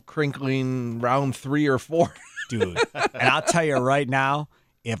 Bottle crinkling round 3 or 4. Dude. And I'll tell you right now,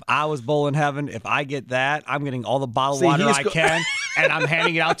 if I was bowling heaven, if I get that, I'm getting all the bottled water I can, and I'm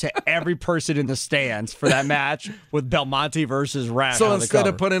handing it out to every person in the stands for that match with Belmonte versus Rash. So instead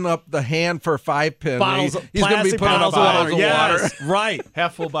of putting up the hand for 5-pin, he's going to be putting up bottles of water. Right.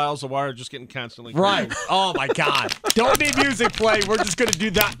 Half full bottles of water, just getting constantly right. Oh, my God. Don't need music playing. We're just going to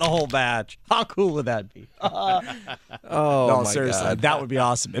do that the whole match. How cool would that be? No, seriously. God. That would be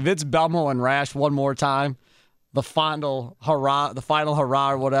awesome. If it's Belmo and Rash one more time, the final hurrah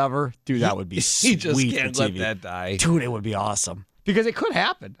or whatever, dude, that would be sweet. He just can't for let TV. that die. Dude, it would be awesome. Because it could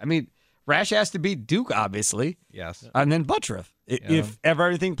happen. I mean, Rash has to beat Duke, obviously. Yes. And then Buttroff. If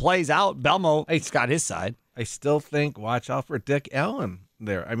everything plays out, Belmo's got his side. I still think watch out for Dick Allen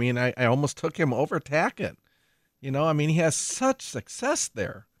there. I mean, I almost took him over Tackett. You know, I mean, he has such success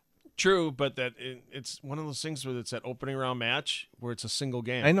there. True, but it's one of those things where it's that opening round match where it's a single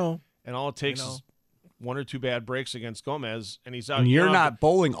game. I know. And all it takes is one or two bad breaks against Gomez, and he's out. And you're not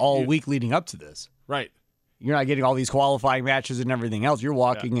bowling all week leading up to this. Right. You're not getting all these qualifying matches and everything else. You're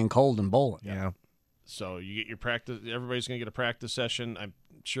walking in cold and bowling. Yeah. So you get your practice. Everybody's going to get a practice session. I'm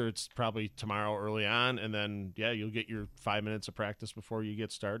sure it's probably tomorrow early on, and then, you'll get your 5 minutes of practice before you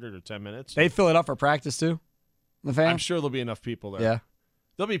get started, or 10 minutes. They fill it up for practice, too, the fans? I'm sure there'll be enough people there. Yeah.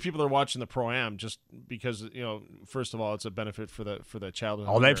 There'll be people that are watching the Pro-Am just because, first of all, it's a benefit for the child.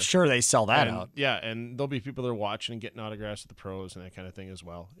 Oh, they're sure they sell that out. Yeah, and there'll be people that are watching and getting autographs at the pros and that kind of thing as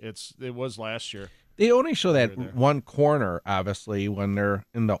well. It was last year. They only show that one corner, obviously, when they're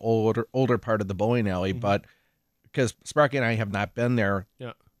in the older part of the bowling alley, but because Sparky and I have not been there.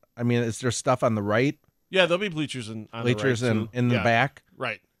 Yeah. I mean, is there stuff on the right? Yeah, there'll be bleachers on the right, in the back.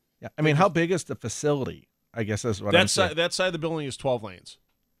 Right. Yeah. I mean, how big is the facility? I guess that's what I'm saying. That side of the building is 12 lanes.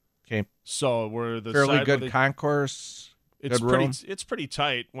 Okay. So we're the fairly side good concourse. It's pretty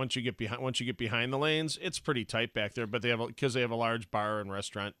tight once you get behind the lanes. It's pretty tight back there, but they have a large bar and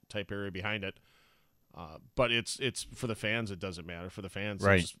restaurant type area behind it. But it's for the fans. It doesn't matter for the fans.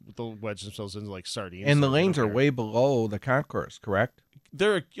 Right. They'll wedge themselves into like sardines. And the lanes are way below the concourse, correct?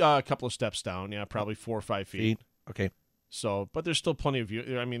 They're a couple of steps down. Yeah, probably 4 or 5 feet. Okay. So, but there's still plenty of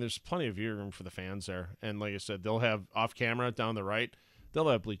view. I mean, there's plenty of view room for the fans there. And like I said, they'll have off camera down the right. They'll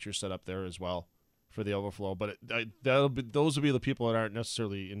have bleachers set up there as well for the overflow. But those will be the people that aren't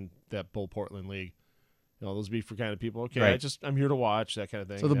necessarily in that Bull Portland League. Those will be for kind of people. Okay, right. I'm here to watch that kind of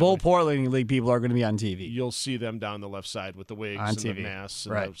thing. So the Bull Portland League people are going to be on TV. You'll see them down the left side with the wigs on and TV. the masks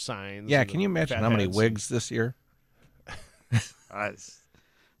and the signs. Yeah, and can you imagine how many wigs this year?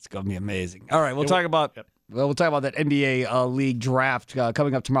 It's going to be amazing. All right, we'll talk about that NBA league draft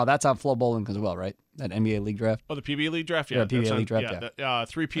coming up tomorrow. That's on Flow Bowling as well, right? That NBA league draft. Oh, the PBA league draft. Yeah, PBA league draft. Yeah,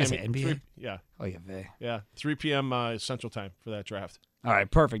 3 p.m. NBA. Yeah. Oh yeah, 3 p.m. Central Time for that draft. All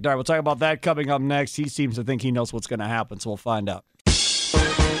right, perfect. All right, we'll talk about that coming up next. He seems to think he knows what's going to happen, so we'll find out.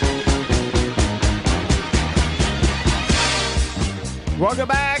 Welcome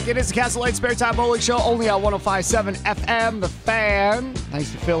back. It is the Castle Lake Spare Time Bowling Show, only on 105.7 FM, The Fan.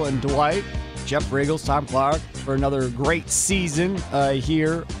 Thanks to Phil and Dwight, Jeff Riggles, Tom Clark for another great season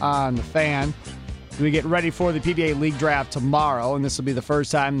here on The Fan. We get ready for the PBA League Draft tomorrow, and this will be the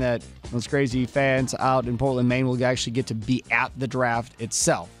first time that those crazy fans out in Portland, Maine will actually get to be at the draft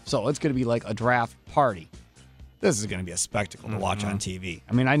itself. So it's going to be like a draft party. This is going to be a spectacle to watch on TV.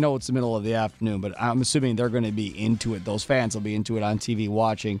 I mean, I know it's the middle of the afternoon, but I'm assuming they're going to be into it. Those fans will be into it on TV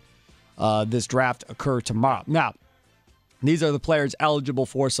watching this draft occur tomorrow. Now, these are the players eligible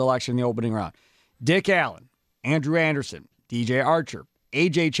for selection in the opening round. Dick Allen, Andrew Anderson, DJ Archer,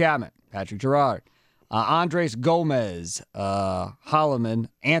 AJ Chapman, Patrick Gerard, Andres Gomez, Holloman,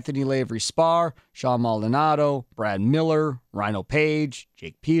 Anthony Lavery-Spar, Sean Maldonado, Brad Miller, Rhino Page,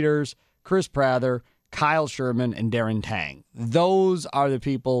 Jake Peters, Chris Prather, Kyle Sherman, and Darren Tang. Those are the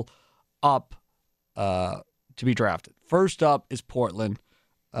people up to be drafted. First up is Portland.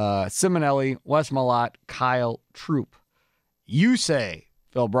 Simonelli, Wes Malott, Kyle Troop. You say,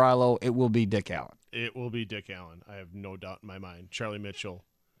 Phil Brylow, it will be Dick Allen. It will be Dick Allen. I have no doubt in my mind. Charlie Mitchell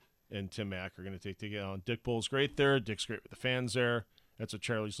and Tim Mack are going to take Dick Allen. Dick Bull's great there. Dick's great with the fans there. That's what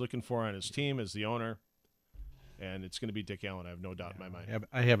Charlie's looking for on his team as the owner. And it's going to be Dick Allen. I have no doubt in my mind.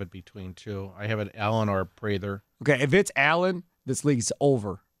 I have it between two. I have it Allen or Prather. Okay, if it's Allen, this league's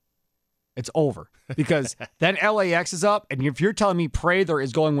over. It's over. Because then LAX is up, and if you're telling me Prather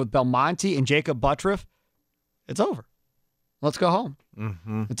is going with Belmonte and Jacob Buttriff, it's over. Let's go home.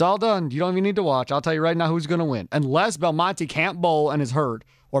 Mm-hmm. It's all done. You don't even need to watch. I'll tell you right now who's going to win. Unless Belmonte can't bowl and is hurt,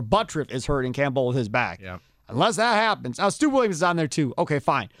 or Buttriff is hurt and can't bowl with his back. Yeah. Unless that happens. Now, Stu Williams is on there too. Okay,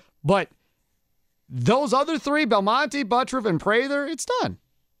 fine. But those other three, Belmonte, Buttriff, and Prather, it's done.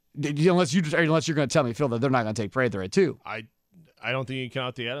 Unless you're going to tell me, Phil, that they're not going to take Prather at 2. I don't think you can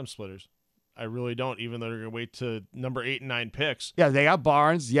count the Adams splitters. I really don't, even though they're going to wait to number 8 and 9 picks. Yeah, they got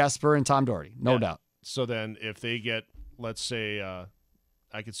Barnes, Jesper, and Tom Doherty. No doubt. So then if they get, let's say,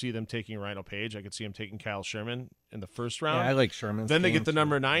 I could see them taking Rhino Page. I could see them taking Kyle Sherman in the first round. Yeah, I like Sherman. Then they get the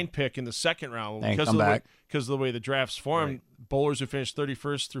number 9 pick in the second round. Because of the way the draft's formed, bowlers who finish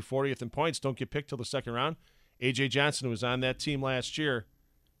 31st through 40th in points don't get picked till the second round. A.J. Johnson, who was on that team last year,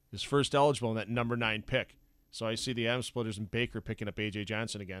 is first eligible in that number 9 pick. So I see the Adams Splitters and Baker picking up A.J.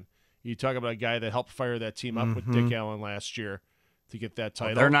 Johnson again. You talk about a guy that helped fire that team up with Dick Allen last year to get that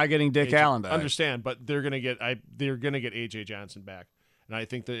title. Well, they're not getting Dick Allen back. Understand, but they're going to get A.J. Johnson back. And I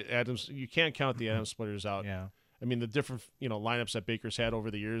think the Adams, you can't count the Adams Splitters out. Yeah. I mean, the different lineups that Baker's had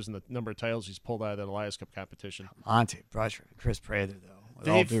over the years and the number of titles he's pulled out of that Elias Cup competition. Monty, Butcher, Chris Prather, though, with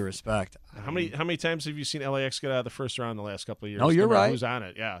all due respect. How many times have you seen LAX get out of the first round in the last couple of years? No, you're right. Who's on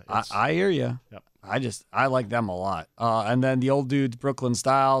it? Yeah, I hear you. Yep. I like them a lot. And then the old dudes, Brooklyn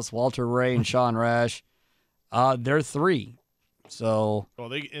Styles, Walter Ray, and Sean Rash, they're 3. So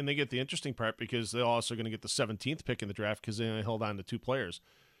they get the interesting part because they're also going to get the 17th pick in the draft because they held on to 2 players.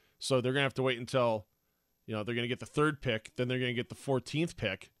 So they're going to have to wait until, they're going to get the 3rd pick, then they're going to get the 14th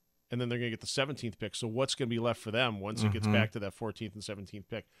pick, and then they're going to get the 17th pick. So what's going to be left for them once it gets back to that 14th and 17th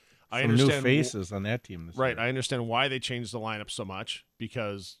pick? I understand new faces on that team this year. I understand why they changed the lineup so much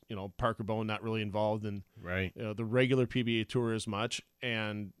because, Parker Bone not really involved in the regular PBA tour as much,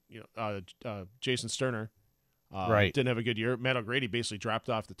 and Jason Sterner didn't have a good year. Matt O'Grady basically dropped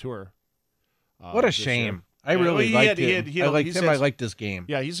off the tour. What a shame. Year. I really liked him. I liked him. I liked this game.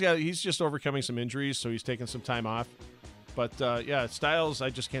 Yeah, he's just overcoming some injuries, so he's taking some time off. But, Styles, I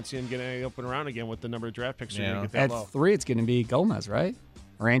just can't see him getting up and around again with the number of draft picks. Yeah. Get that At low. 3, it's going to be Gomez, right?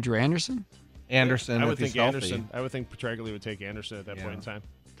 Or Andrew Anderson? Anderson, I would think Anderson. I would think Petraglia would take Anderson at that point in time.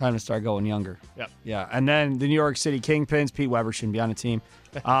 Trying to start going younger. Yep. Yeah. And then the New York City Kingpins, Pete Weber shouldn't be on the team.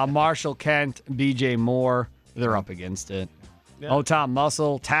 Marshall Kent, BJ Moore, they're up against it. Yeah. Tom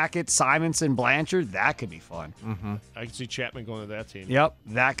Muscle, Tackett, Simonson, Blanchard. That could be fun. Mm-hmm. I can see Chapman going to that team. Yep.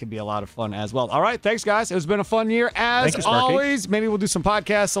 That could be a lot of fun as well. All right. Thanks, guys. It's been a fun year as always. Maybe we'll do some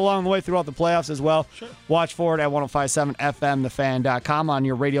podcasts along the way throughout the playoffs as well. Sure. Watch for it at 1057fmthefan.com on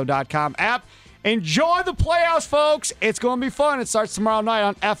your radio.com app. Enjoy the playoffs, folks. It's going to be fun. It starts tomorrow night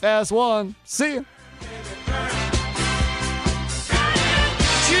on FS1. See you.